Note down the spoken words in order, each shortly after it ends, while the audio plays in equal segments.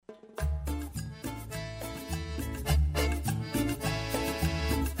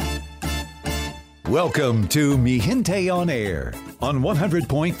Welcome to Mi Gente on Air on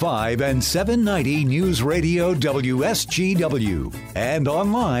 100.5 and 790 News Radio WSGW and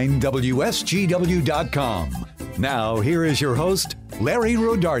online WSGW.com. Now, here is your host, Larry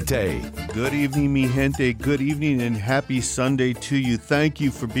Rodarte. Good evening, Mi Gente. Good evening and happy Sunday to you. Thank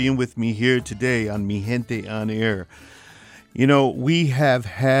you for being with me here today on Mi Gente on Air. You know, we have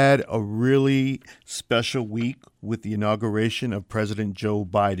had a really special week with the inauguration of President Joe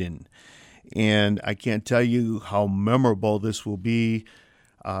Biden. And I can't tell you how memorable this will be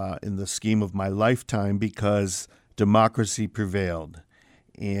in the scheme of my lifetime because democracy prevailed.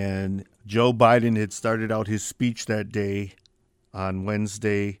 And Joe Biden had started out his speech that day on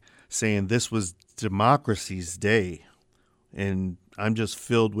Wednesday saying this was democracy's day. And I'm just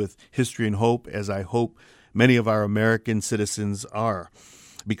filled with history and hope, as I hope many of our American citizens are.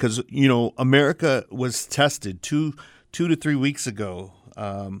 Because, you know, America was tested two to 3 weeks ago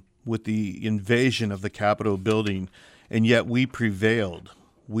with the invasion of the Capitol building, and yet we prevailed.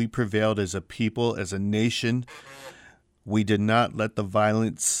 We prevailed as a people, as a nation. We did not let the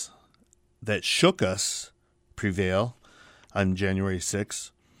violence that shook us prevail on January 6th.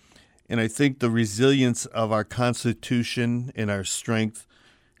 And I think the resilience of our Constitution and our strength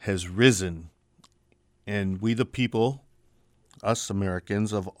has risen. And we, the people, us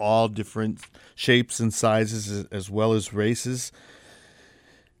Americans of all different shapes and sizes as well as races,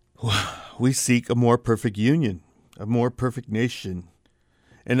 we seek a more perfect union, a more perfect nation.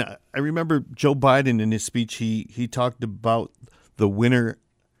 And I remember Joe Biden in his speech, he talked about the winter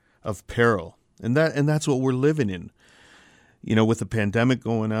of peril. And that's what we're living in. You know, with the pandemic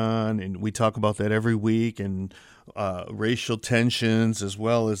going on, and we talk about that every week, and racial tensions as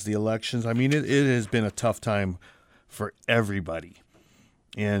well as the elections. I mean, it has been a tough time for everybody.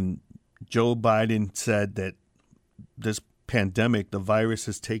 And Joe Biden said that this pandemic, the virus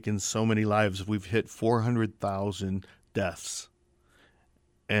has taken so many lives. We've hit 400,000 deaths.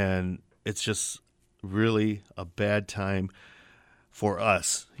 And it's just really a bad time for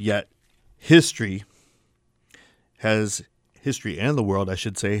us. Yet history and the world, I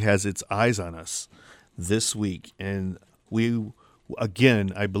should say, has its eyes on us this week. And we,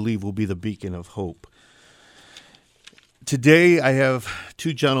 again, I believe will be the beacon of hope. Today, I have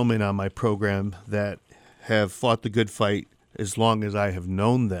two gentlemen on my program that have fought the good fight as long as I have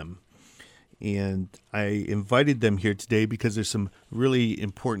known them. And I invited them here today because there's some really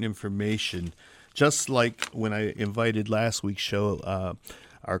important information. Just like when I invited last week's show,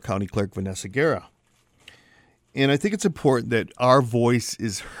 our county clerk, Vanessa Guerra. And I think it's important that our voice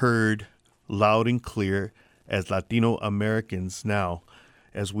is heard loud and clear as Latino Americans now,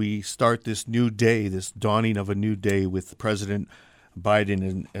 as we start this new day, this dawning of a new day with President Biden,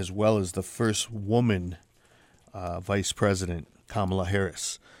 and as well as the first woman Vice President, Kamala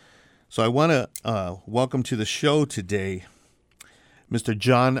Harris. So I want to welcome to the show today Mr.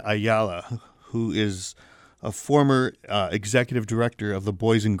 John Ayala, who is a former executive director of the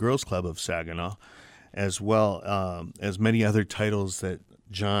Boys and Girls Club of Saginaw, as well as many other titles that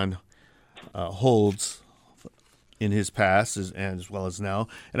John holds in his past as well as now.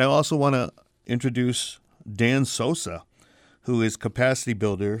 And I also want to introduce Dan Sosa, who is capacity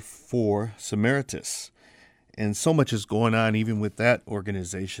builder for Samaritas. And so much is going on even with that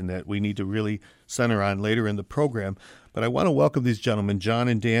organization that we need to really center on later in the program. But I want to welcome these gentlemen, John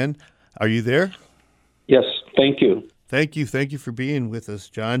and Dan. Are you there? Yes, thank you. Thank you. Thank you for being with us,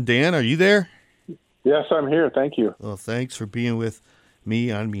 John. Dan, are you there? Yes, I'm here. Thank you. Well, thanks for being with me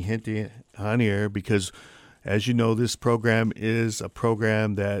on Mi Gente on Air, because as you know, this program is a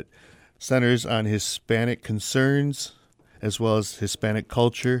program that centers on Hispanic concerns as well as Hispanic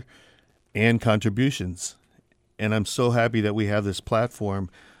culture and contributions. And I'm so happy that we have this platform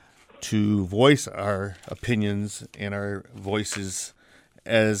to voice our opinions and our voices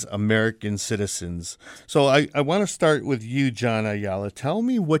as American citizens. So I want to start with you, John Ayala. Tell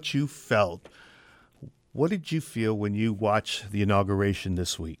me what you felt. What did you feel when you watched the inauguration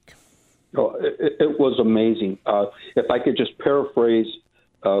this week? Oh, it was amazing. If I could just paraphrase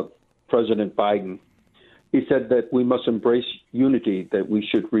President Biden, he said that we must embrace unity, that we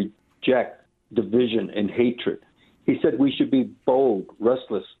should reject division and hatred. He said we should be bold,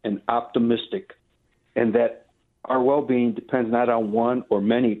 restless, and optimistic, and that our well-being depends not on one or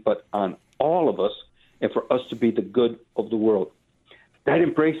many, but on all of us, and for us to be the good of the world. That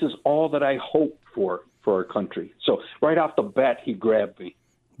embraces all that I hope for our country. So right off the bat, he grabbed me.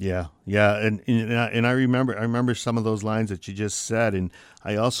 Yeah, and I remember some of those lines that you just said, and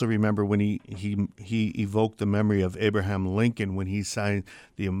I also remember when he evoked the memory of Abraham Lincoln when he signed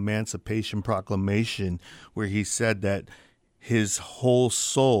the Emancipation Proclamation, where he said that his whole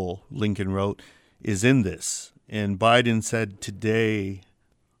soul, Lincoln wrote, is in this. And Biden said today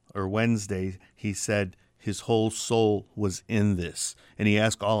or Wednesday, he said his whole soul was in this, and he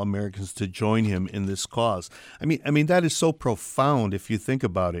asked all Americans to join him in this cause. I mean that is so profound if you think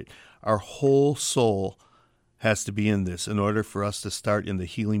about it. Our whole soul has to be in this in order for us to start in the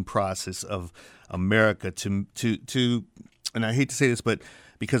healing process of America to and I hate to say this, but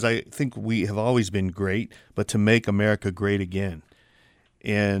because I think we have always been great, but to make America great again.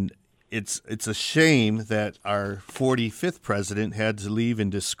 And it's a shame that our 45th president had to leave in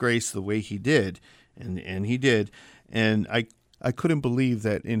disgrace the way he did, and he did. And I couldn't believe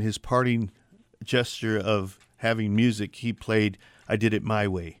that in his parting gesture of having music, he played "I Did It My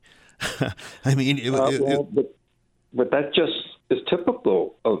Way." I mean, but that just is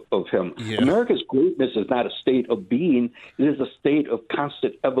typical of him. Yeah. America's greatness is not a state of being; it is a state of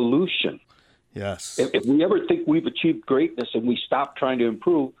constant evolution. Yes. If we ever think we've achieved greatness and we stop trying to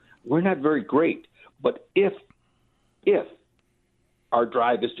improve, we're not very great. But if our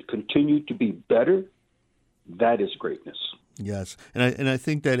drive is to continue to be better, that is greatness. Yes, and I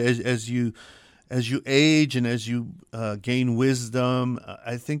think that as you age and as you gain wisdom,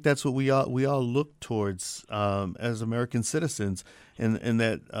 I think that's what we all look towards as American citizens, and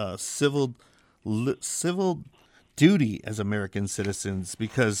that civil duty as American citizens,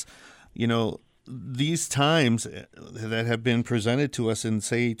 because these times that have been presented to us in,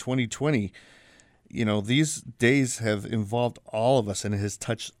 say, 2020, these days have involved all of us, and it has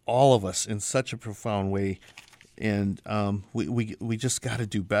touched all of us in such a profound way. And we just got to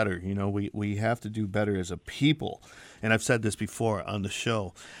do better. We have to do better as a people. And I've said this before on the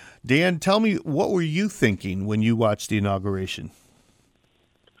show. Dan, tell me, what were you thinking when you watched the inauguration?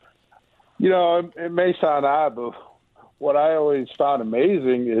 It may sound odd, but what I always found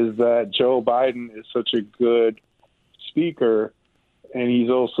amazing is that Joe Biden is such a good speaker, and he's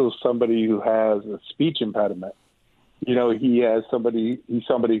also somebody who has a speech impediment. He's somebody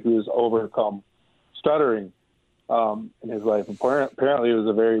who has overcome stuttering in his life. Apparently, it was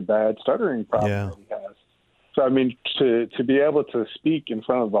a very bad stuttering problem that he has. So, I mean, to be able to speak in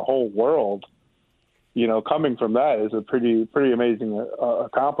front of the whole world, coming from that is a pretty amazing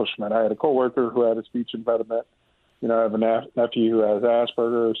accomplishment. I had a coworker who had a speech impediment. I have a nephew who has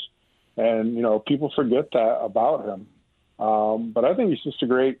Asperger's, and people forget that about him. But I think he's just a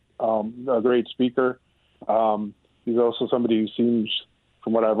great speaker. He's also somebody who seems,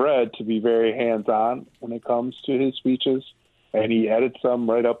 from what I've read, to be very hands-on when it comes to his speeches, and he edits them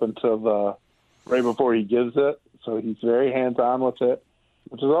right before he gives it. So he's very hands-on with it,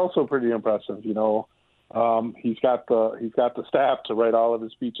 which is also pretty impressive. He's got the staff to write all of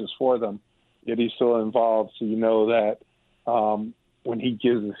his speeches for them, yet he's still involved. So that when he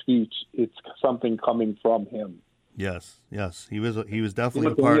gives a speech, it's something coming from him. Yes, he was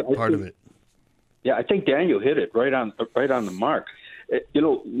definitely part of it. Yeah, I think Daniel hit it right on the mark.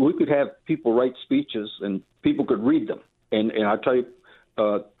 We could have people write speeches and people could read them, and I'll tell you,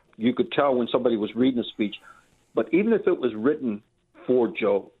 you could tell when somebody was reading a speech. But even if it was written for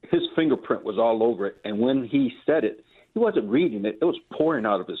Joe, his fingerprint was all over it, and when he said it, he wasn't reading it; it was pouring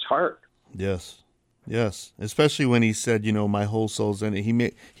out of his heart. Yes, especially when he said, my whole soul's in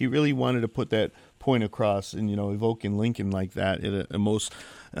it. He really wanted to put that point across, and evoking Lincoln like that at a most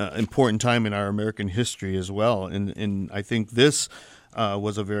important time in our American history as well. And I think this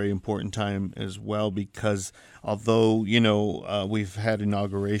was a very important time as well, because although we've had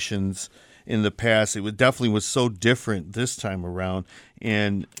inaugurations in the past, it definitely was so different this time around.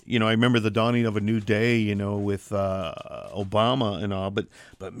 And I remember the dawning of a new day, with Obama and all. But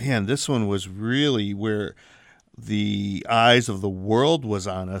man, this one was really where the eyes of the world was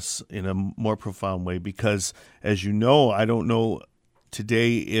on us in a more profound way, because, as you know, I don't know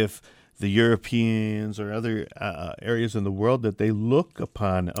today if the Europeans or other areas in the world that they look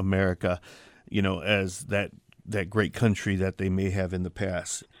upon America, as that great country that they may have in the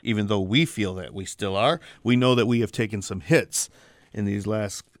past. Even though we feel that we still are, we know that we have taken some hits in these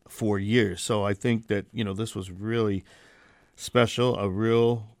last 4 years. So I think that, this was really special, a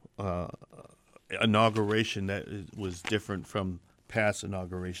real inauguration that was different from past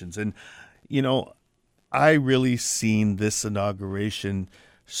inaugurations. And, I really seen this inauguration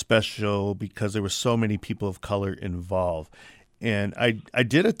special because there were so many people of color involved. And I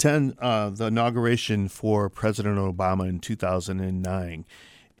did attend the inauguration for President Obama in 2009.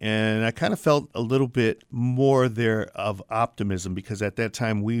 And I kind of felt a little bit more there of optimism, because at that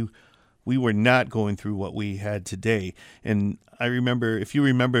time we were not going through what we had today. And I remember, if you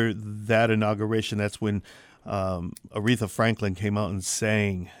remember that inauguration, that's when Aretha Franklin came out and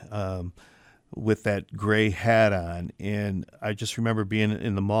sang with that gray hat on. And I just remember being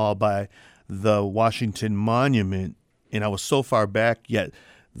in the mall by the Washington Monument, and I was so far back, yet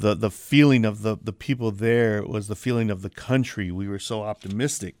the feeling of the people there was the feeling of the country. We were so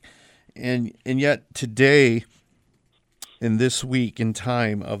optimistic. And yet today, in this week in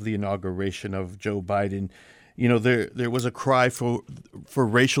time of the inauguration of Joe Biden, there was a cry for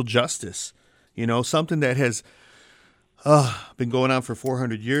racial justice, something that has been going on for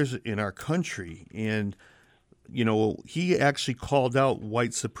 400 years in our country. And, he actually called out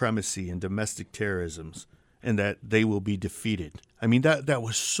white supremacy and domestic terrorisms and that they will be defeated. I mean, that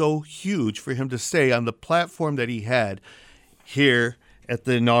was so huge for him to say on the platform that he had here at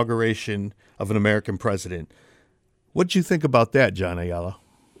the inauguration of an American president. What did you think about that, John Ayala?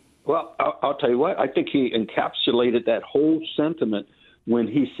 Well, I'll tell you what, I think he encapsulated that whole sentiment when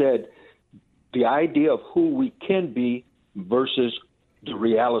he said the idea of who we can be versus the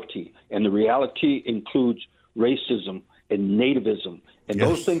reality. And the reality includes racism and nativism. And Yes.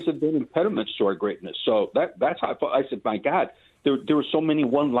 those things have been impediments to our greatness. So that's how I thought. I said, my God, there were so many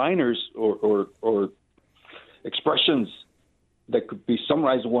one-liners or expressions that could be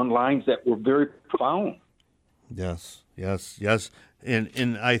summarized in one lines that were very profound. Yes.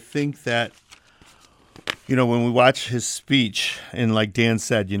 And I think that, when we watch his speech, and like Dan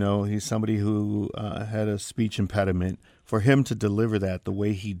said, he's somebody who had a speech impediment. For him to deliver that the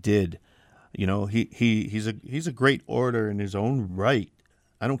way he did, he's a great orator in his own right.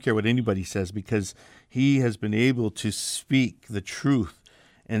 I don't care what anybody says, because he has been able to speak the truth.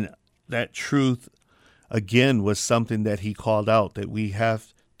 And that truth, again, was something that he called out, that we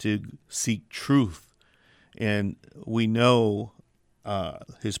have to seek truth. And we know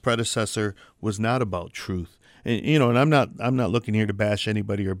his predecessor was not about truth. And and I'm not looking here to bash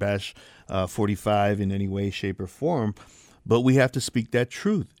anybody or bash 45 in any way, shape, or form, but we have to speak that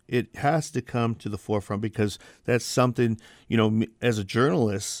truth. It has to come to the forefront, because that's something, as a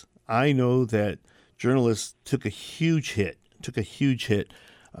journalist, I know that journalists took a huge hit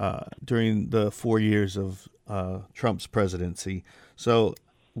during the 4 years of Trump's presidency. So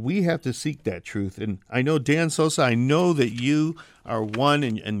we have to seek that truth. And I know, Dan Sosa, I know that you are one,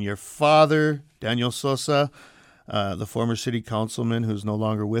 and your father, Daniel Sosa, the former city councilman who's no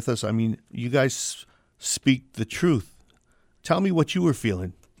longer with us. I mean, you guys speak the truth. Tell me what you were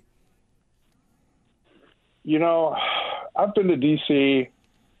feeling. I've been to D.C.,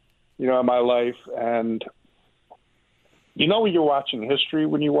 in my life, and when you're watching history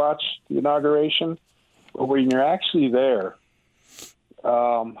when you watch the inauguration, but when you're actually there,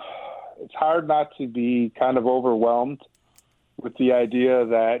 it's hard not to be kind of overwhelmed with the idea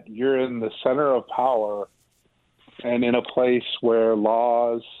that you're in the center of power and in a place where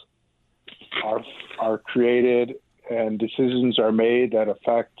laws are created and decisions are made that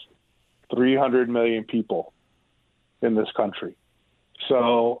affect 300 million people in this country.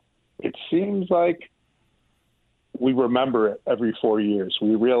 So it seems like we remember it every 4 years.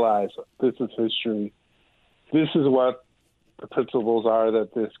 We realize this is history. This is what the principles are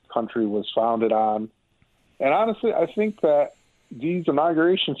that this country was founded on. And honestly, I think that these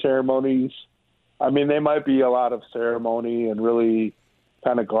inauguration ceremonies, they might be a lot of ceremony and really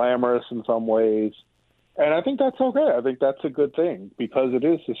kind of glamorous in some ways. And I think that's okay. I think that's a good thing, because it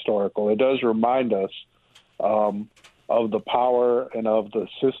is historical. It does remind us of the power and of the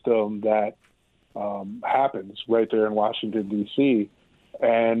system that happens right there in Washington, D.C.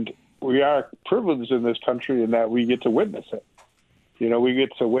 And we are privileged in this country in that we get to witness it. We get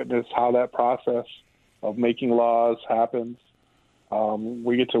to witness how that process of making laws happens.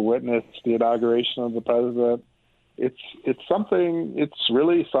 We get to witness the inauguration of the president. It's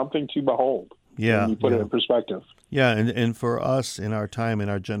really something to behold. Yeah, when you put it in perspective. Yeah, and for us in our time, in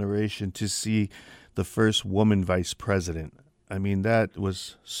our generation, to see the first woman vice president, that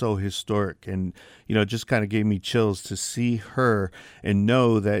was so historic, and just kind of gave me chills to see her and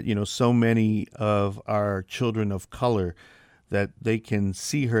know that so many of our children of color, that they can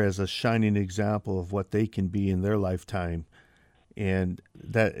see her as a shining example of what they can be in their lifetime, and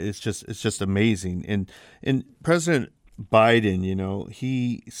that it's just amazing. And President Biden,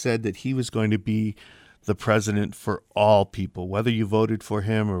 he said that he was going to be the president for all people, whether you voted for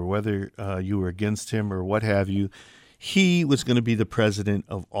him or whether you were against him or what have you. He was going to be the president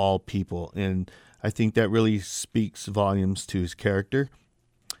of all people. And I think that really speaks volumes to his character.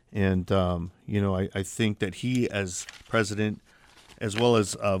 And, I think that he, as president, as well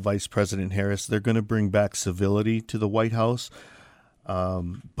as Vice President Harris, they're going to bring back civility to the White House.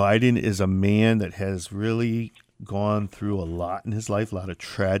 Biden is a man that has really gone through a lot in his life, a lot of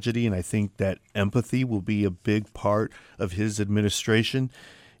tragedy, and I think that empathy will be a big part of his administration.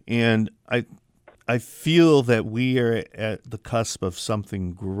 And I feel that we are at the cusp of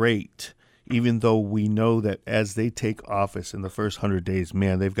something great, even though we know that as they take office in the first 100 days,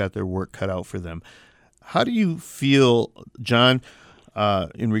 man, they've got their work cut out for them. How do you feel, John,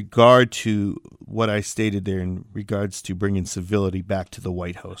 in regard to what I stated there in regards to bringing civility back to the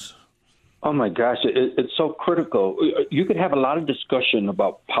White House? Oh, my gosh, it's so critical. You could have a lot of discussion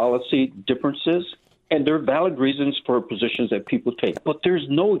about policy differences, and there are valid reasons for positions that people take. But there's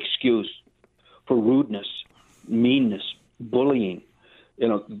no excuse for rudeness, meanness, bullying.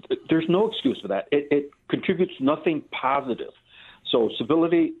 There's no excuse for that. It contributes nothing positive. So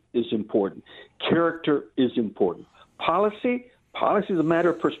civility is important. Character is important. Policy is a matter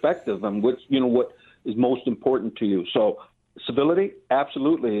of perspective and what is most important to you. So civility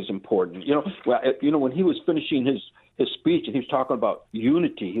absolutely is important. When he was finishing his speech and he was talking about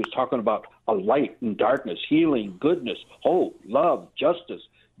unity, he was talking about a light in darkness, healing, goodness, hope, love, justice,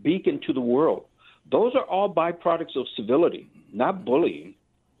 beacon to the world. Those are all byproducts of civility, not bullying.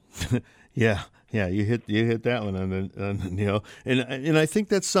 Yeah, you hit that one on the nail, and I think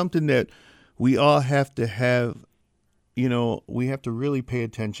that's something that we all have to have. We have to really pay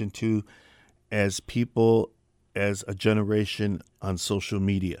attention to as people, as a generation on social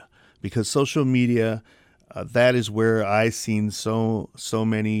media, because social media, that is where I've seen so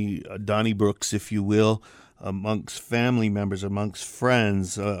many Donnybrooks, if you will, amongst family members, amongst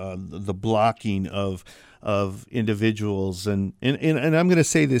friends, the blocking of individuals, and I'm going to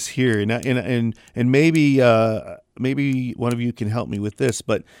say this here, and maybe one of you can help me with this,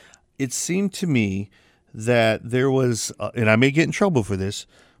 but it seemed to me that there was, and I may get in trouble for this,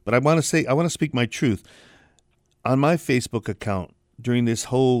 but I want to speak my truth. On my Facebook account during this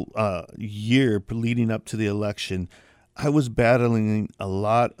whole year leading up to the election, I was battling a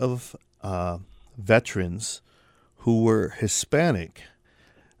lot of veterans who were Hispanic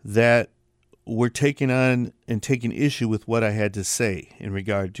that were taking on and taking issue with what I had to say in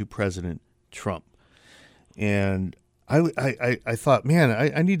regard to President Trump. And I thought, man,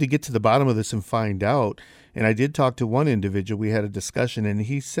 I need to get to the bottom of this and find out. And I did talk to one individual. We had a discussion, and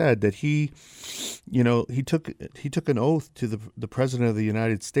he said that he took an oath to the President of the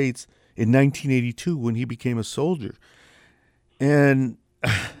United States in 1982 when he became a soldier. And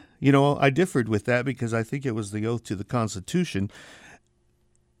I differed with that because I think it was the oath to the Constitution.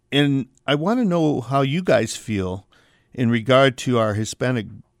 And I want to know how you guys feel in regard to our Hispanic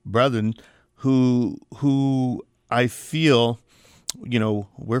brethren who I feel,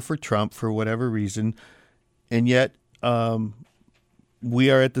 we're for Trump for whatever reason. And yet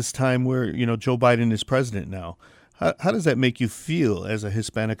we are at this time where, Joe Biden is president now. How does that make you feel as a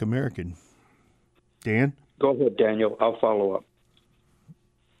Hispanic American? Dan? Go ahead, Daniel. I'll follow up.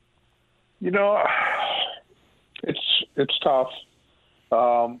 It's tough.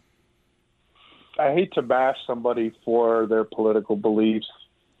 I hate to bash somebody for their political beliefs.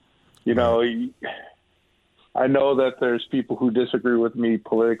 I know that there's people who disagree with me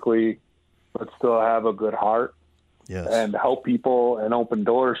politically, but still have a good heart. Yes. And help people and open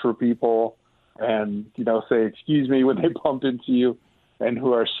doors for people and, say, excuse me when they bump into you, and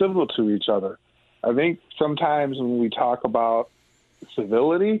who are civil to each other. I think sometimes when we talk about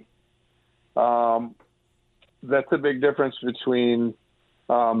civility, that's a big difference between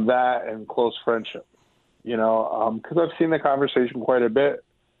that and close friendship, because I've seen the conversation quite a bit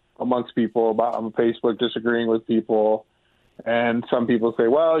amongst people about on Facebook disagreeing with people. And some people say,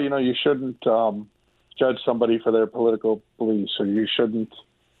 well, you shouldn't judge somebody for their political beliefs, or you shouldn't,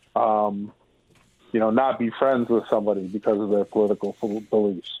 not be friends with somebody because of their political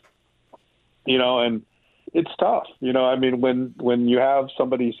beliefs. And it's tough. When you have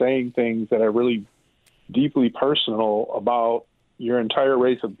somebody saying things that are really deeply personal about your entire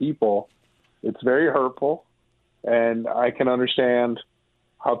race of people, it's very hurtful. And I can understand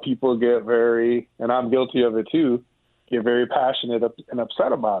how people get and I'm guilty of it too, get very passionate and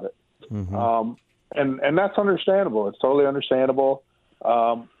upset about it. Mm-hmm. And that's understandable. It's totally understandable.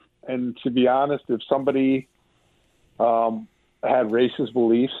 And to be honest, if somebody had racist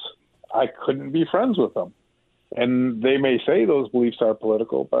beliefs, I couldn't be friends with them. And they may say those beliefs are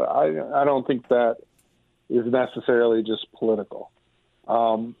political, but I don't think that is necessarily just political.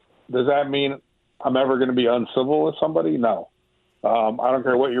 Does that mean I'm ever going to be uncivil with somebody? No. I don't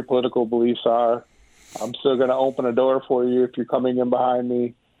care what your political beliefs are. I'm still going to open a door for you if you're coming in behind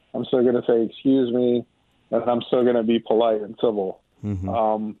me. I'm still going to say, excuse me, and I'm still going to be polite and civil.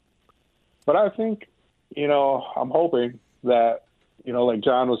 Mm-hmm. But I think, I'm hoping that, like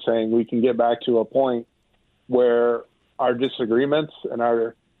John was saying, we can get back to a point where our disagreements and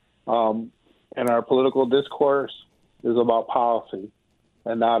our political discourse is about policy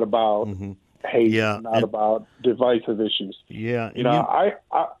and not about hate, not about divisive issues. Yeah.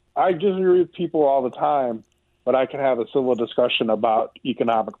 I I disagree with people all the time, but I can have a civil discussion about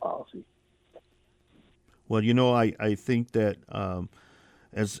economic policy. Well, I think that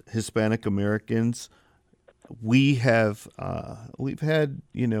as Hispanic Americans, we've had a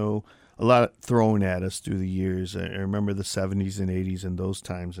lot thrown at us through the years. I remember the 70s and 80s and those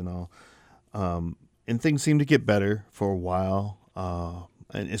times and all, and things seemed to get better for a while,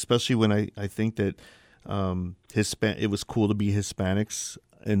 and especially when I think that it was cool to be Hispanics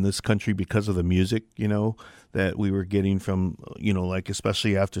in this country because of the music, that we were getting from, like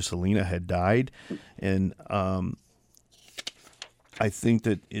especially after Selena had died. And I think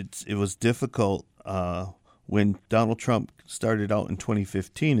that it was difficult when Donald Trump started out in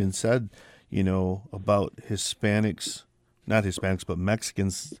 2015 and said, about Hispanics, not Hispanics, but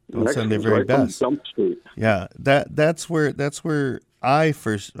Mexicans don't send their very best. Yeah, that's where I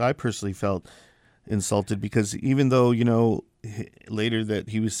personally felt insulted, because even though, later that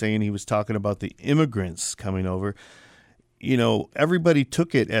he was saying he was talking about the immigrants coming over, everybody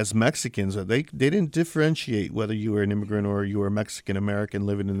took it as Mexicans. They didn't differentiate whether you were an immigrant or you were a Mexican American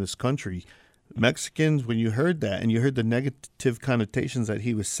living in this country. Mexicans, when you heard that and you heard the negative connotations that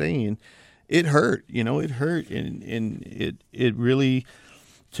he was saying, it hurt. It hurt, and it really,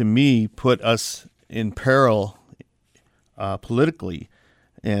 to me, put us in peril politically.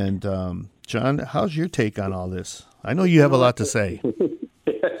 And John, how's your take on all this? I know you have a lot to say.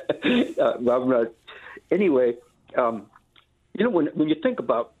 Anyway, when you think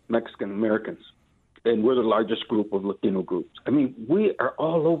about Mexican Americans, and we're the largest group of Latino groups, I mean, we are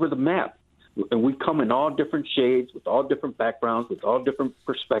all over the map. And we come in all different shades, with all different backgrounds, with all different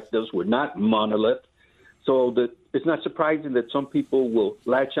perspectives. We're not monolith. So that it's not surprising that some people will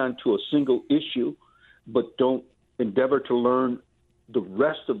latch on to a single issue, but don't endeavor to learn the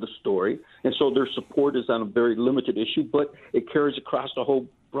rest of the story. And so their support is on a very limited issue, but it carries across the whole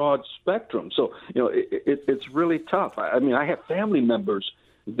broad spectrum. So, it's really tough. I mean, I have family members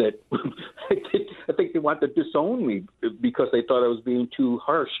that I think they want to disown me because they thought I was being too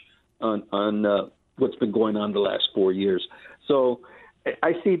harsh on what's been going on the last 4 years. So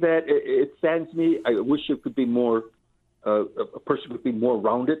I see that. It saddens me. I wish it could be more, a person could be more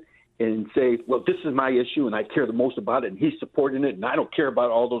rounded and say, well, this is my issue and I care the most about it and he's supporting it and I don't care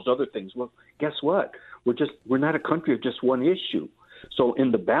about all those other things. Well, guess what? We're not a country of just one issue. So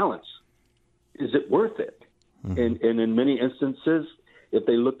in the balance, is it worth it? Mm-hmm. And in many instances, if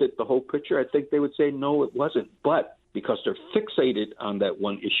they looked at the whole picture, I think they would say, no, it wasn't. But because they're fixated on that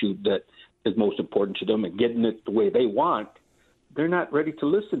one issue that is most important to them and getting it the way they want, they're not ready to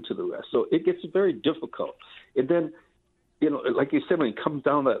listen to the rest. So it gets very difficult. And then, like you said, when it comes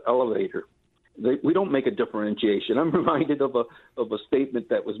down that elevator, we don't make a differentiation. I'm reminded of a statement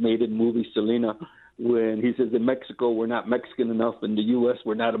that was made in the movie Selena when he says, in Mexico, we're not Mexican enough. In the U.S.,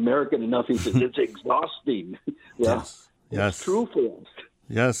 we're not American enough. He says, it's exhausting. Well, yes. It's true for us.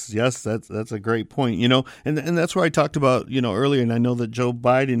 Yes, that's a great point. And that's where I talked about, earlier, and I know that Joe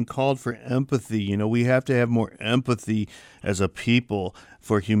Biden called for empathy. We have to have more empathy as a people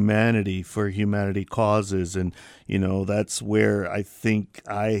for humanity causes. And, that's where I think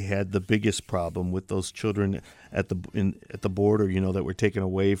I had the biggest problem with those children at the border, that were taken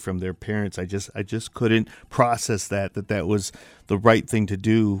away from their parents. I just couldn't process that was the right thing to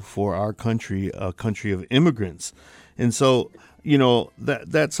do for our country, a country of immigrants. And so,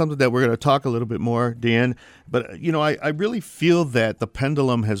 that's something that we're going to talk a little bit more, Dan. But, I really feel that the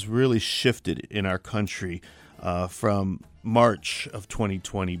pendulum has really shifted in our country from March of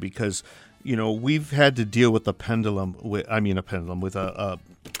 2020 because, we've had to deal with a pandemic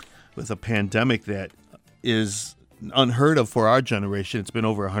that is unheard of for our generation. It's been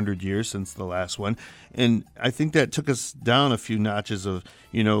over 100 years since the last one. And I think that took us down a few notches of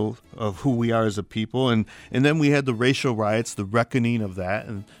who we are as a people. And then we had the racial riots, the reckoning of that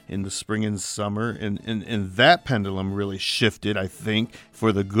in the spring and summer. And that pendulum really shifted, I think,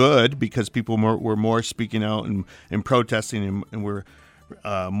 for the good because people were more speaking out and protesting and were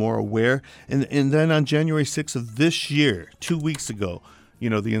more aware. And then on January 6th of this year, 2 weeks ago,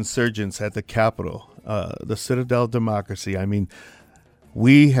 the insurgents at the Capitol, the Citadel of Democracy. I mean,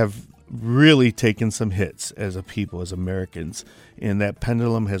 we have really taken some hits as a people, as Americans, and that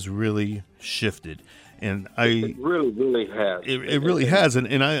pendulum has really shifted. And it really, really has. It really has,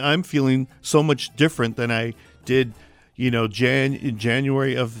 and I'm feeling so much different than I did, in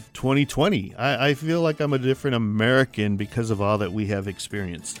January of 2020. I feel like I'm a different American because of all that we have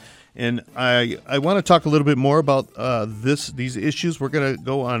experienced. And I want to talk a little bit more about these issues. We're going to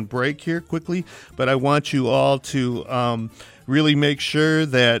go on break here quickly, but I want you all to really make sure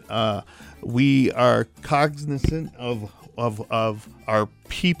that we are cognizant of of our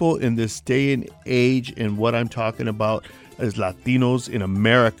people in this day and age. And what I'm talking about is Latinos in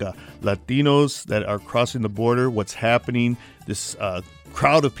America, Latinos that are crossing the border, what's happening, this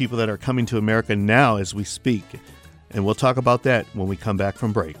crowd of people that are coming to America now as we speak. And we'll talk about that when we come back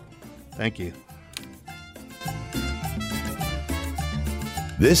from break. Thank you.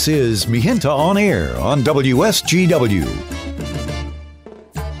 This is Mi Gente on Air on WSGW.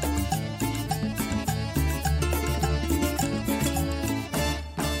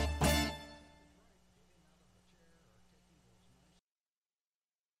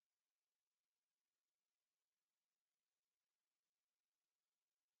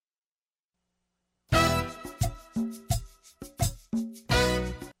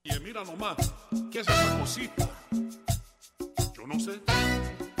 Mira nomás, ¿qué es esa cosita? Yo no sé.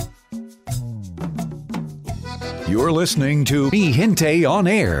 You're listening to Mi Gente on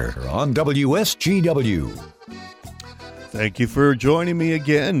Air on WSGW. Thank you for joining me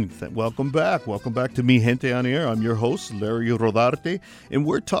again. Welcome back. Welcome back to Mi Gente on Air. I'm your host, Larry Rodarte, and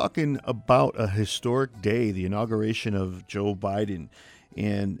we're talking about a historic day, the inauguration of Joe Biden.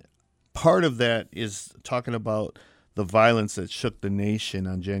 And part of that is talking about the violence that shook the nation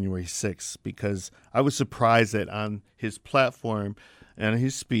on January 6th, because I was surprised that on his platform and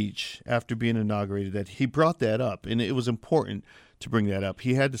his speech after being inaugurated that he brought that up, and it was important to bring that up.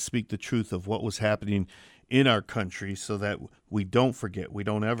 He had to speak the truth of what was happening in our country so that we don't forget, we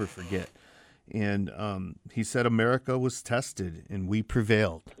don't ever forget. And he said America was tested and we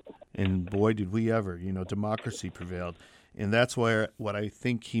prevailed, and boy did we ever, democracy prevailed. And that's what I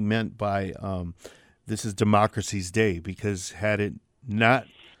think he meant by this is democracy's day, because had it not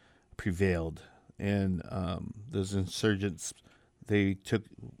prevailed and those insurgents, they took,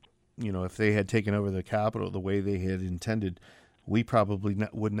 if they had taken over the Capitol the way they had intended, we probably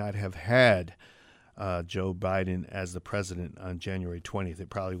would not have had Joe Biden as the president on January 20th. It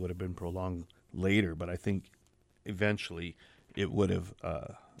probably would have been prolonged later, but I think eventually it would have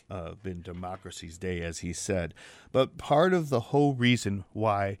been democracy's day, as he said. But part of the whole reason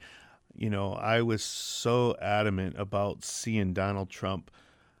why I was so adamant about seeing Donald Trump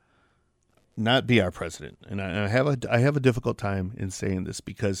not be our president, and I have a difficult time in saying this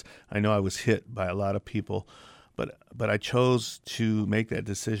because I know I was hit by a lot of people, but I chose to make that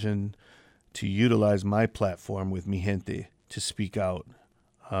decision to utilize my platform with Mi Gente to speak out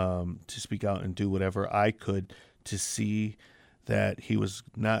and do whatever I could to see that he was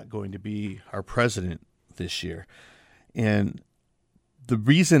not going to be our president this year. And the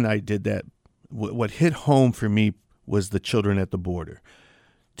reason I did that, what hit home for me, was the children at the border.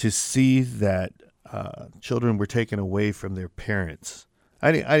 To see that children were taken away from their parents.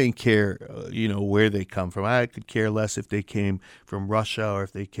 I didn't care, where they come from. I could care less if they came from Russia or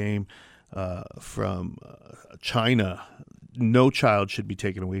if they came from China. No child should be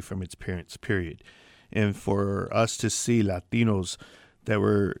taken away from its parents, period. And for us to see Latinos that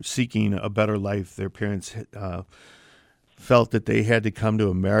were seeking a better life, their parents felt that they had to come to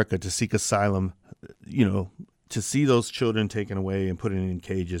America to seek asylum, to see those children taken away and put in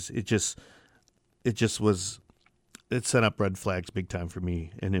cages, it sent up red flags big time for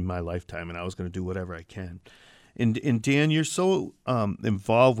me and in my lifetime, and I was going to do whatever I can. And Dan, you're so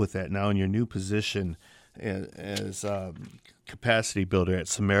involved with that now in your new position as capacity builder at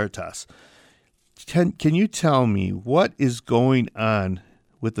Samaritas. Can you tell me what is going on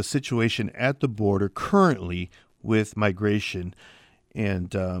with the situation at the border currently with migration and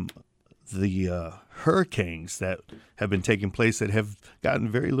the hurricanes that have been taking place that have gotten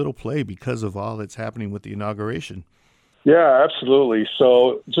very little play because of all that's happening with the inauguration? Yeah, absolutely.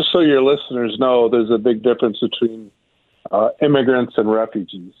 So just so your listeners know, there's a big difference between immigrants and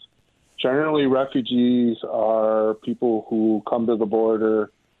refugees. Generally, refugees are people who come to the border,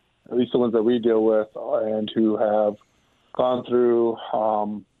 at least the ones that we deal with, and who have gone through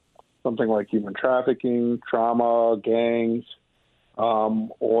something like human trafficking, trauma, gangs,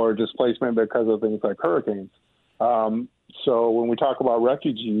 or displacement because of things like hurricanes. So when we talk about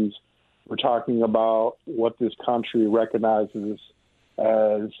refugees, we're talking about what this country recognizes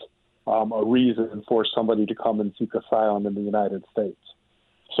as a reason for somebody to come and seek asylum in the United States.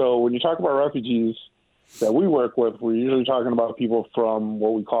 So when you talk about refugees that we work with, we're usually talking about people from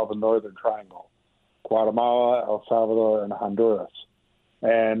what we call the Northern Triangle: Guatemala, El Salvador, and Honduras.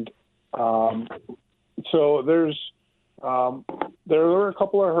 And so there were a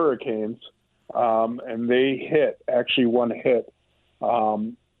couple of hurricanes, and one hit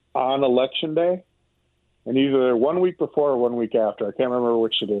on Election Day, and either 1 week before or 1 week after. I can't remember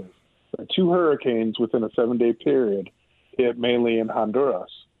which it is. But 2 hurricanes within a 7-day period hit mainly in Honduras.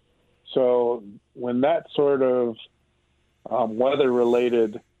 So when that sort of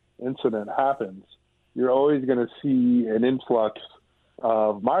weather-related incident happens, you're always going to see an influx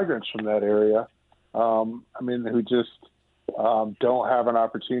of migrants from that area. Who just don't have an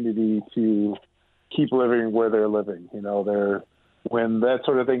opportunity to keep living where they're living. When that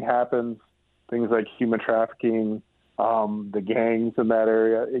sort of thing happens, things like human trafficking, the gangs in that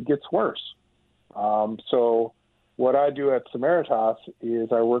area, it gets worse. So what I do at Samaritas is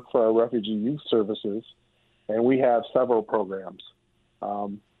I work for our refugee youth services, and we have several programs,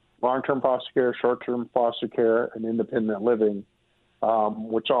 long-term foster care, short-term foster care, and independent living,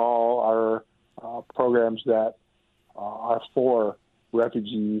 which all are programs that are for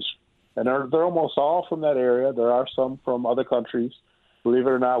refugees. And they're almost all from that area. There are some from other countries. Believe it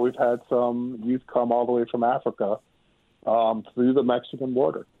or not, we've had some youth come all the way from Africa through the Mexican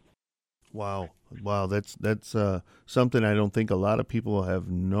border. Wow. That's something I don't think a lot of people have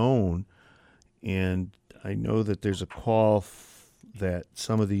known. And I know that there's a call that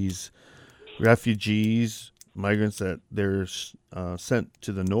some of these refugees, migrants, that they're sent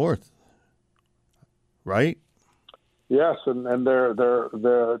to the north, right? Yes, and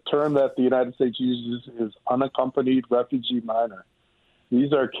the term that the United States uses is unaccompanied refugee minor.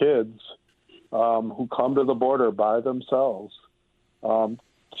 These are kids who come to the border by themselves to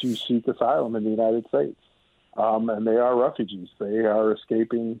seek asylum in the United States, and they are refugees. They are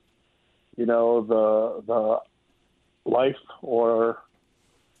escaping, the life or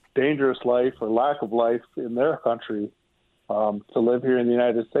dangerous life or lack of life in their country to live here in the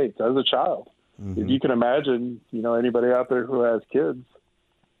United States as a child. Mm-hmm. If you can imagine, anybody out there who has kids,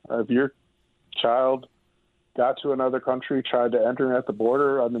 if your child got to another country, tried to enter at the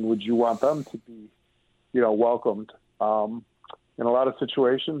border, would you want them to be, welcomed? In a lot of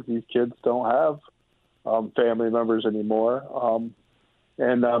situations, these kids don't have family members anymore.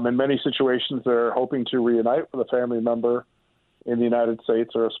 And in many situations, they're hoping to reunite with a family member in the United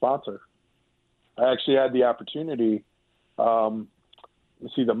States or a sponsor. I actually had the opportunity,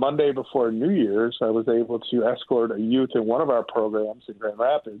 the Monday before New Year's, I was able to escort a youth in one of our programs in Grand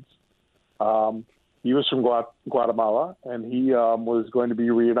Rapids. He was from Guatemala, and he was going to be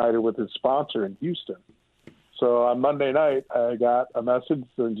reunited with his sponsor in Houston. So on Monday night, I got a message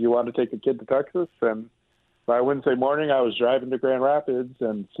saying, do you want to take a kid to Texas? And by Wednesday morning, I was driving to Grand Rapids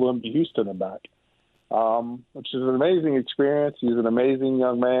and flew him to Houston and back, which is an amazing experience. He's an amazing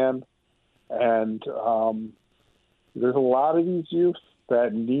young man. And there's a lot of these youth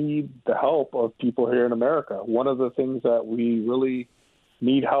that need the help of people here in America. One of the things that we really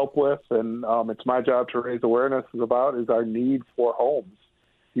need help with, and it's my job to raise awareness about, is our need for homes.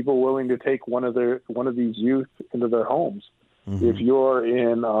 People willing to take one of these youth into their homes. Mm-hmm. If you're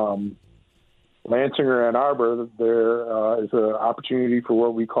in Lansing or Ann Arbor, there is an opportunity for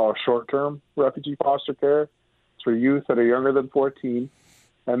what we call short-term refugee foster care. It's for youth that are younger than 14,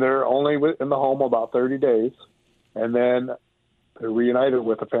 and they're only in the home about 30 days, and then they're reunited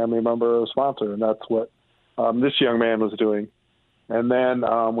with a family member or a sponsor, and that's what this young man was doing. And then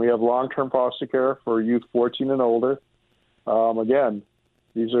we have long-term foster care for youth 14 and older. Again,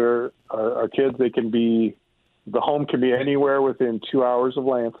 these are kids. The home can be anywhere within 2 hours of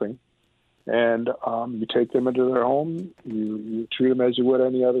Lansing, and you take them into their home. You treat them as you would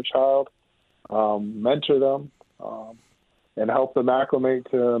any other child, mentor them, and help them acclimate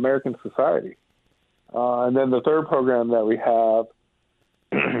to American society. And then the third program that we have,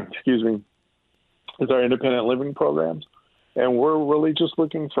 is our independent living programs. And we're really just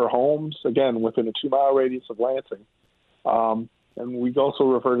looking for homes, again, within a 2-mile radius of Lansing. And we also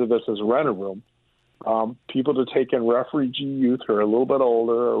refer to this as rent-a-room. People to take in refugee youth who are a little bit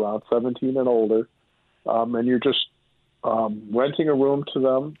older, around 17 and older. And you're just renting a room to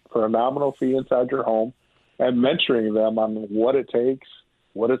them for a nominal fee inside your home and mentoring them on what it takes,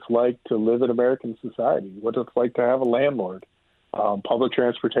 what it's like to live in American society, what it's like to have a landlord, public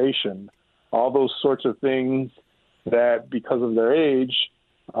transportation, all those sorts of things that because of their age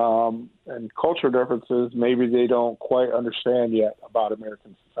and cultural differences, maybe they don't quite understand yet about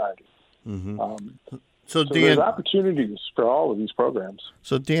American society. Mm-hmm. So Dan, there's opportunities for all of these programs.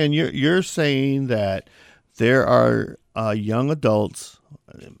 So Dan, you're saying that there are young adults,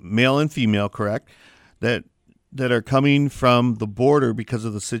 male and female, correct, that are coming from the border because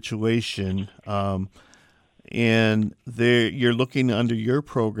of the situation, and you're looking under your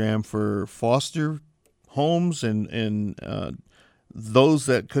program for foster homes and those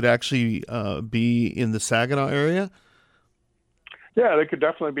that could actually be in the Saginaw area? Yeah, they could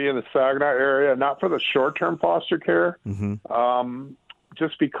definitely be in the Saginaw area, not for the short-term foster care, mm-hmm.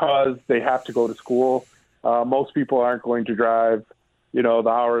 Just because they have to go to school. Most people aren't going to drive, the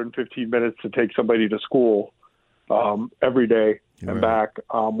hour and 15 minutes to take somebody to school. every day and Right. back.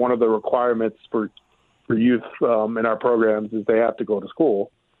 One of the requirements for youth in our programs is they have to go to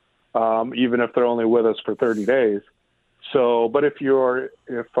school, even if they're only with us for 30 days. So, but if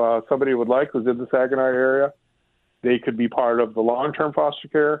somebody would like who's in the Saginaw area, they could be part of the long-term foster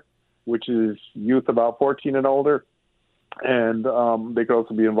care, which is youth about 14 and older. And they could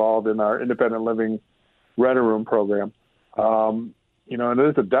also be involved in our independent living rent-a-room program. And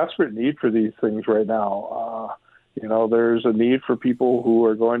there's a desperate need for these things right now. There's a need for people who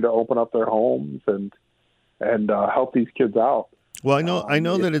are going to open up their homes and help these kids out. Well, I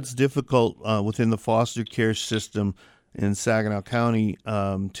know that it's difficult within the foster care system in Saginaw County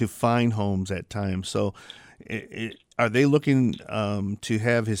to find homes at times. So are they looking to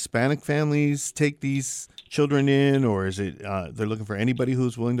have Hispanic families take these children in, or is it they're looking for anybody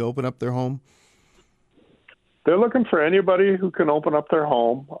who's willing to open up their home? They're looking for anybody who can open up their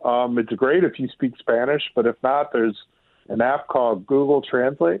home. It's great if you speak Spanish, but if not, there's an app called Google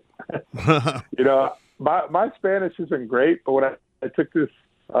Translate. My Spanish isn't great, but when I took this,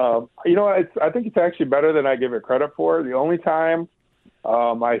 I think it's actually better than I give it credit for. The only time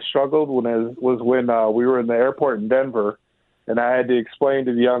I struggled was when we were in the airport in Denver, and I had to explain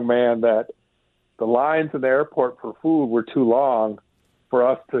to the young man that the lines in the airport for food were too long for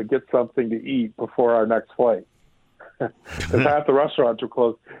us to get something to eat before our next flight. Because half the restaurants were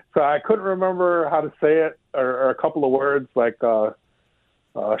closed. So I couldn't remember how to say it, or a couple of words like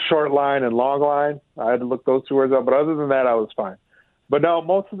short line and long line. I had to look those two words up. But other than that, I was fine. But no,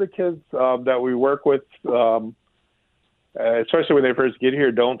 most of the kids that we work with, especially when they first get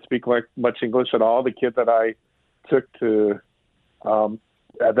here, don't speak much English at all. The kid that I took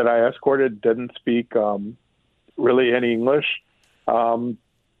that I escorted didn't speak really any English.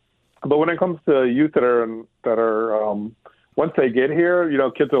 But when it comes to youth that are once they get here,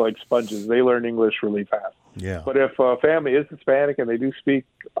 kids are like sponges. They learn English really fast. Yeah. But if a family is Hispanic and they do speak,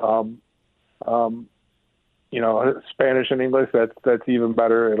 Spanish and English, that's even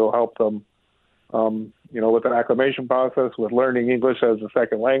better. It'll help them, with an acclimation process, with learning English as a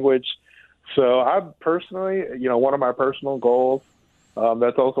second language. So I personally, one of my personal goals,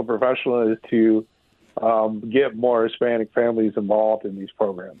 that's also professional, is to get more Hispanic families involved in these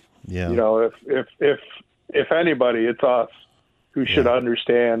programs. Yeah. If anybody, it's us who should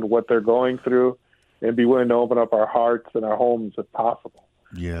understand what they're going through and be willing to open up our hearts and our homes if possible.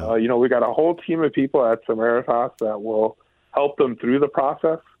 Yeah. We got a whole team of people at Samaritas that will help them through the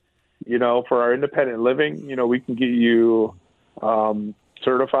process. For our independent living, we can get you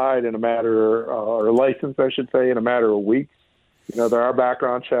certified in a matter, or licensed, I should say, in a matter of weeks. There are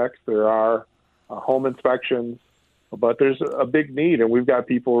background checks, there are home inspections, but there's a big need, and we've got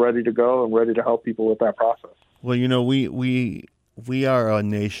people ready to go and ready to help people with that process. Well, we are a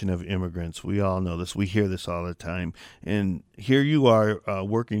nation of immigrants. We all know this. We hear this all the time. And here you are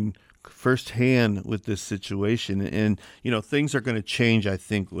working firsthand with this situation. And, things are going to change, I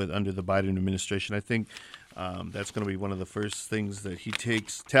think, under the Biden administration. I think that's going to be one of the first things that he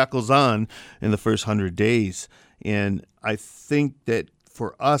tackles on in the first 100 days. And I think that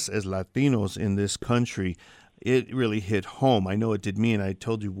for us as Latinos in this country, it really hit home. I know it did me, and I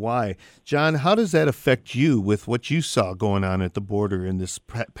told you why. John, how does that affect you with what you saw going on at the border in this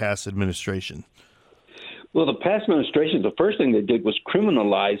past administration? Well, the past administration, the first thing they did was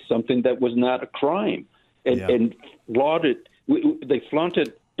criminalize something that was not a crime, and they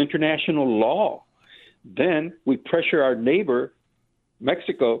flaunted international law. Then we pressure our neighbor,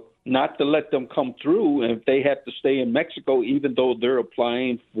 Mexico, not to let them come through, and if they have to stay in Mexico, even though they're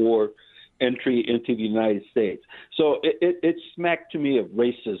applying for entry into the United States. So it smacked to me of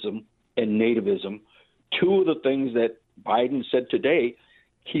racism and nativism, two of the things that Biden said today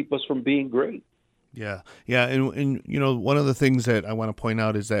keep us from being great. Yeah. And one of the things that I want to point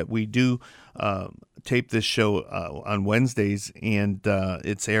out is that we do tape this show on Wednesdays, and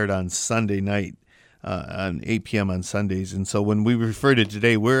it's aired on Sunday night. On 8 p.m. on Sundays. And so when we refer to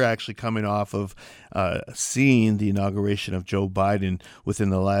today, we're actually coming off of seeing the inauguration of Joe Biden within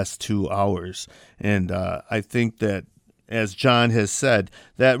the last 2 hours. And I think that, as John has said,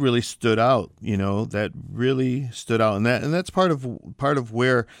 that really stood out, that really stood out. And that's part of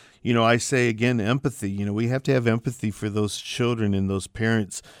where, I say again, empathy. We have to have empathy for those children and those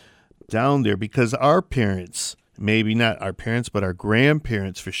parents down there, because our parents, maybe not our parents, but our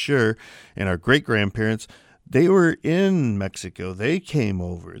grandparents for sure, and our great-grandparents, they were in Mexico. They came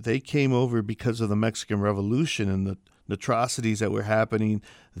over because of the Mexican Revolution and the atrocities that were happening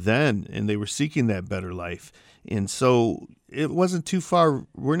then, and they were seeking that better life. And so it wasn't too far.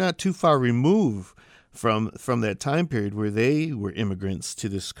 We're not too far removed from that time period where they were immigrants to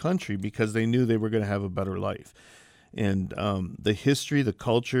this country because they knew they were going to have a better life. And the history, the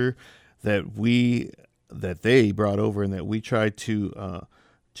culture that they brought over and that we tried to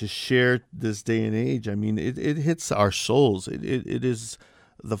share this day and age, I mean, it hits our souls. It is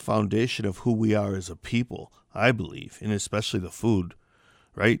the foundation of who we are as a people, I believe, and especially the food.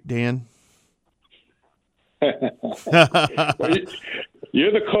 Right, Dan?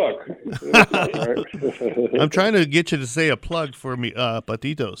 You're the cook. I'm trying to get you to say a plug for me,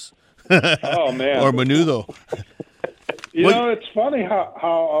 Patitos. Oh, man. Or Menudo. It's funny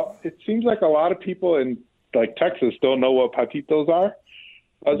how it seems like a lot of people in like Texas don't know what patitos are.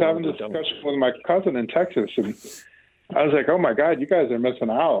 I was having a discussion with my cousin in Texas, and I was like, "Oh my God, you guys are missing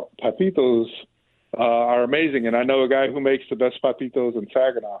out. Patitos are amazing." And I know a guy who makes the best patitos in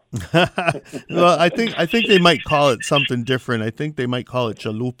Saginaw. Well, I think they might call it something different. I think they might call it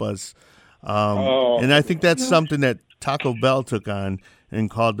chalupas, and I think that's something that Taco Bell took on and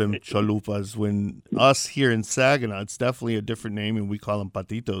called them chalupas. When us here in Saginaw, it's definitely a different name, and we call them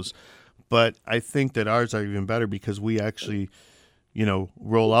patitos. But I think that ours are even better because we actually,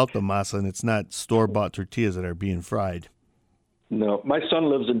 roll out the masa, and it's not store-bought tortillas that are being fried. No, my son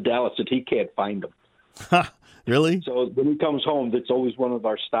lives in Dallas, and he can't find them. Really? So when he comes home, that's always one of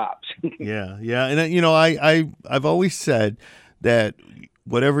our stops. Yeah. And, I've always said that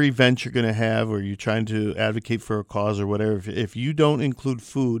whatever event you're going to have or you're trying to advocate for a cause or whatever, if you don't include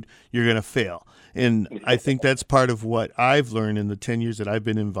food, you're going to fail. And I think that's part of what I've learned in the 10 years that I've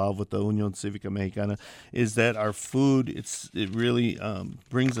been involved with the Unión Cívica Mexicana is that our food, it really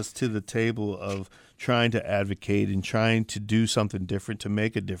brings us to the table of trying to advocate and trying to do something different to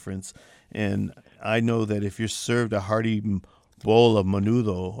make a difference. And I know that if you're served a hearty bowl of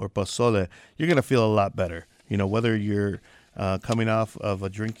menudo or pozole, you're going to feel a lot better. Whether you're coming off of a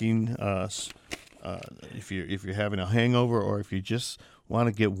drinking, if you're having a hangover or if you just want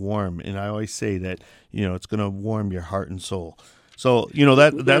to get warm. And I always say that, it's going to warm your heart and soul. So,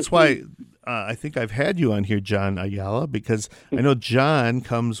 that's why I think I've had you on here, John Ayala, because I know John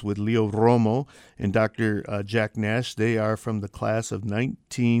comes with Leo Romo and Dr. Jack Nash. They are from the class of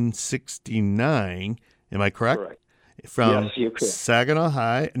 1969. Am I correct? Correct. From yes, you're correct. Saginaw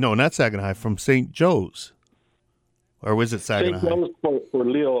High. No, not Saginaw High, from St. Joe's. Or was it Saginaw High? St. Joe's for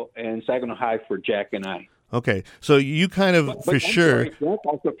Leo and Saginaw High for Jack and I. Okay, so you kind of, But for sure. Jack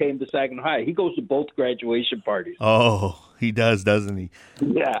also came to Saginaw High. He goes to both graduation parties. Oh, he does, doesn't he?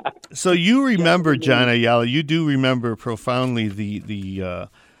 Yeah. So you remember, John Ayala, you do remember profoundly the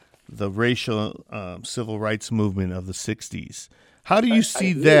racial civil rights movement of the 60s. How do you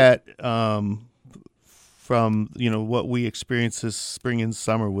see that from, what we experienced this spring and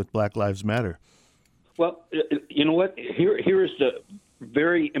summer with Black Lives Matter? Well, you know what? Here is the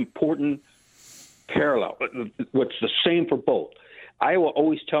very important parallel. What's the same for both? I will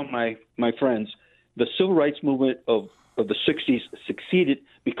always tell my friends the civil rights movement of the 60s succeeded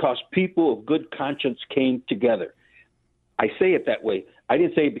because people of good conscience came together. I say it that way. I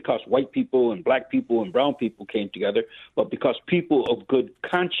didn't say because white people and black people and brown people came together, but because people of good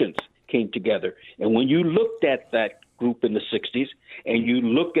conscience came together. And when you looked at that group in the 60s and you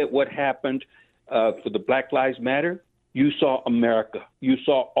look at what happened for the Black Lives Matter, you saw America. You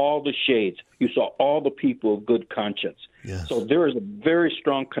saw all the shades. You saw all the people of good conscience. Yes. So there is a very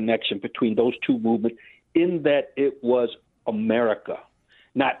strong connection between those two movements in that it was America,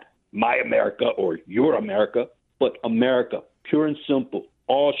 not my America or your America, but America, pure and simple,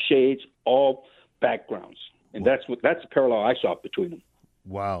 all shades, all backgrounds. And that's the parallel I saw between them.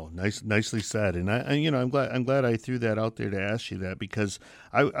 Wow, nicely said. And I'm glad I threw that out there to ask you that because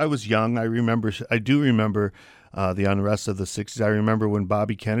I was young. I do remember the unrest of the 60s. I remember when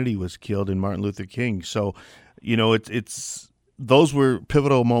Bobby Kennedy was killed and Martin Luther King. So, it's those were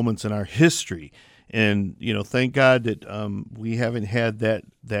pivotal moments in our history. And, thank God that we haven't had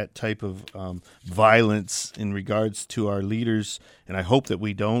that type of violence in regards to our leaders. And I hope that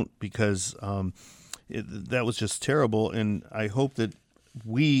we don't because that was just terrible. And I hope that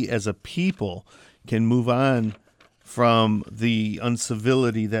we as a people can move on from the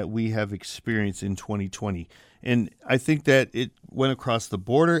uncivility that we have experienced in 2020. And I think that it went across the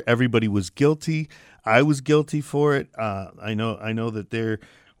border. Everybody was guilty. I was guilty for it. I know that there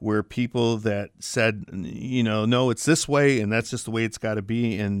were people that said, no, it's this way, and that's just the way it's got to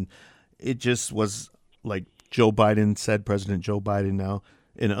be. And it just was like President Joe Biden now,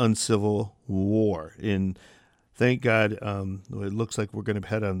 an uncivil war. And thank God it looks like we're going to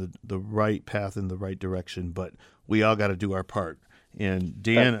head on the right path in the right direction, but we all got to do our part. And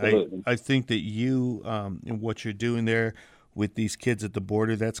Dan, I think that you and what you're doing there with these kids at the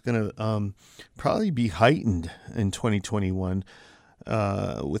border, that's going to probably be heightened in 2021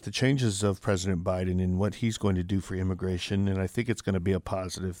 with the changes of President Biden and what he's going to do for immigration. And I think it's going to be a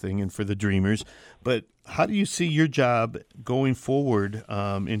positive thing and for the dreamers. But how do you see your job going forward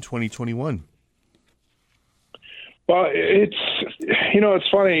in 2021? Well, it's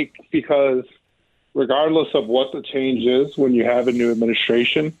funny because regardless of what the change is when you have a new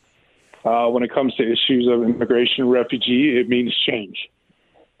administration, when it comes to issues of immigration and refugee, it means change.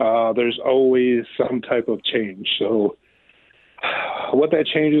 There's always some type of change. So what that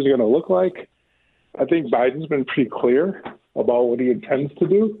change is going to look like, I think Biden's been pretty clear about what he intends to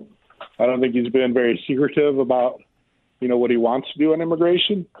do. I don't think he's been very secretive about, what he wants to do on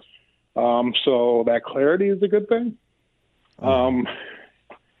immigration. So that clarity is a good thing.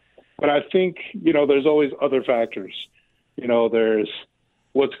 But I think, there's always other factors. There's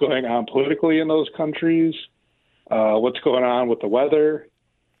what's going on politically in those countries, what's going on with the weather.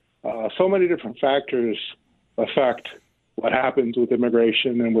 So many different factors affect what happens with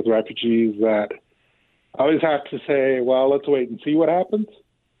immigration and with refugees that I always have to say, well, let's wait and see what happens.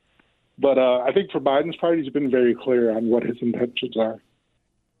 But I think for Biden's party, he's been very clear on what his intentions are.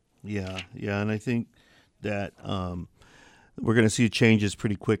 Yeah, and I think that we're going to see changes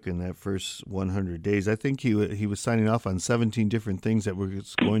pretty quick in that first 100 days. I think he was signing off on 17 different things that were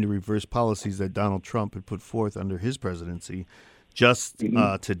going to reverse policies that Donald Trump had put forth under his presidency just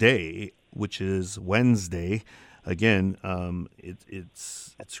today, which is Wednesday. Again,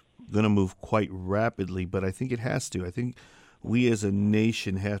 it's going to move quite rapidly, but I think it has to. I think we as a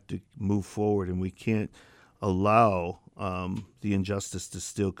nation have to move forward, and we can't allow the injustice to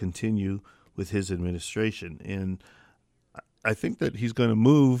still continue with his administration. And I think that he's going to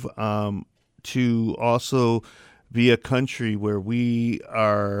move to also be a country where we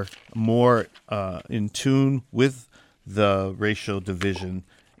are more in tune with the racial division.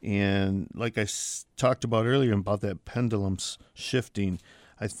 And like I talked about earlier about that pendulum shifting,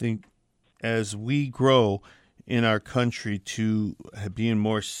 I think as we grow in our country to being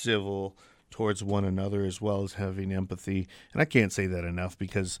more civil towards one another as well as having empathy, and I can't say that enough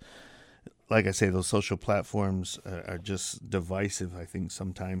because, like I say, those social platforms are just divisive, I think,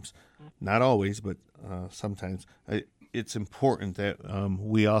 sometimes. Not always, but sometimes. It's important that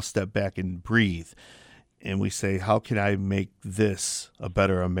we all step back and breathe. And we say, how can I make this a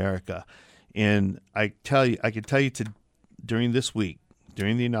better America? And I can tell you during this week,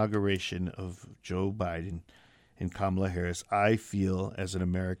 during the inauguration of Joe Biden and Kamala Harris, I feel as an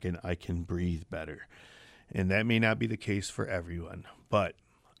American I can breathe better. And that may not be the case for everyone, but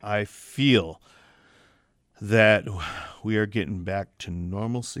I feel that we are getting back to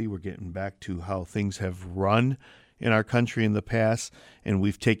normalcy. We're getting back to how things have run in our country in the past, and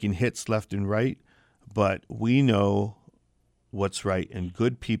we've taken hits left and right. But we know what's right, and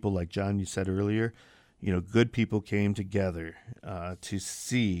good people, like John, you said earlier, good people came together to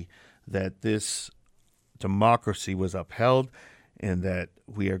see that this democracy was upheld and that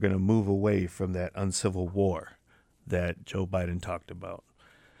we are going to move away from that uncivil war that Joe Biden talked about.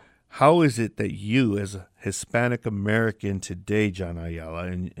 How is it that you, as a Hispanic American today, John Ayala,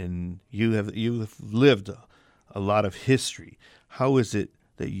 and you have lived a lot of history, how is it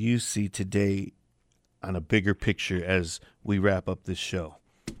that you see today on a bigger picture as we wrap up this show?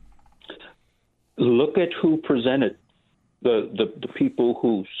 Look at who presented, the people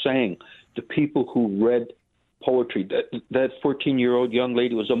who sang, the people who read poetry. That 14-year-old young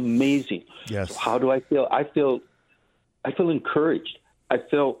lady was amazing. Yes. So how do I feel? I feel encouraged. I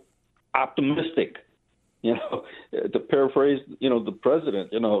feel optimistic. To paraphrase, the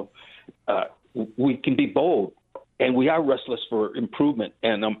president. We can be bold. And we are restless for improvement,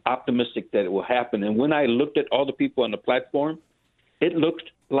 and I'm optimistic that it will happen. And when I looked at all the people on the platform, it looked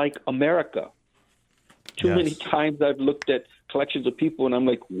like America. Too many times I've looked at collections of people, and I'm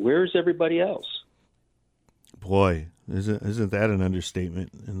like, where's everybody else? Boy, isn't that an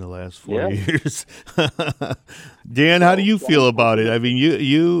understatement in the last 4 years? Dan, how do you feel about it? I mean,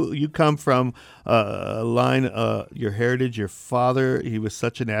 you come from a line, your heritage, your father, he was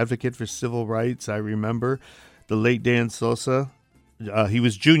such an advocate for civil rights, I remember. The late Dan Sosa, he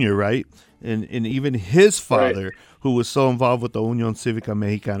was junior, right? And even his father, who was so involved with the Unión Cívica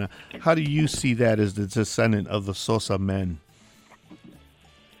Mexicana. How do you see that as the descendant of the Sosa men?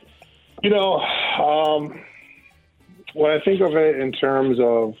 When I think of it in terms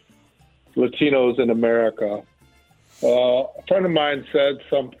of Latinos in America, a friend of mine said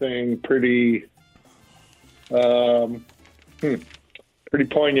something pretty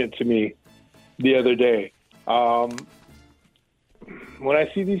poignant to me the other day. When I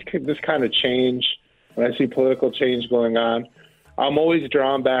see this kind of change, when I see political change going on, I'm always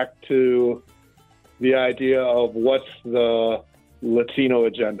drawn back to the idea of what's the Latino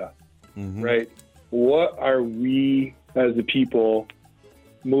agenda, right? What are we as a people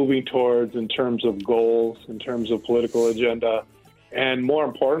moving towards in terms of goals, in terms of political agenda? And more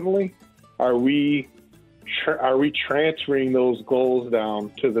importantly, are we transferring those goals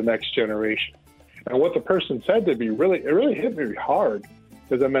down to the next generation? And what the person said to me it really hit me hard,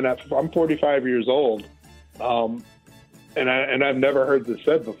 because I'm 45 years old, and I've never heard this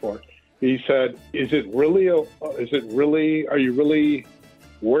said before. He said, are you really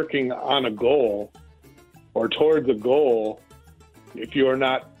working on a goal or towards a goal if you're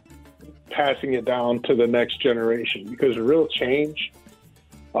not passing it down to the next generation? Because real change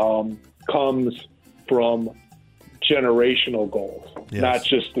comes from generational goals, not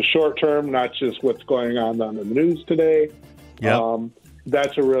just the short term, not just what's going on the news today.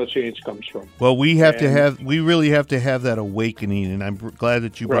 That's where real change comes from. Well, we really have to have that awakening, and I'm glad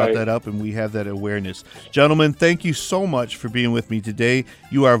that you brought that up, and we have that awareness. Gentlemen, thank you so much for being with me today.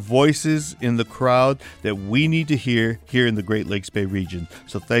 You are voices in the crowd that we need to hear here in the Great Lakes Bay region.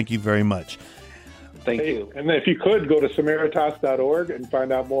 So thank you very much. Thank you. And if you could, go to samaritas.org and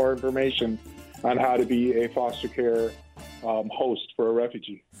find out more information on how to be a foster care host for a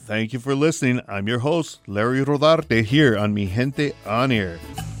refugee. Thank you for listening. I'm your host, Larry Rodarte, here on Mi Gente On Air.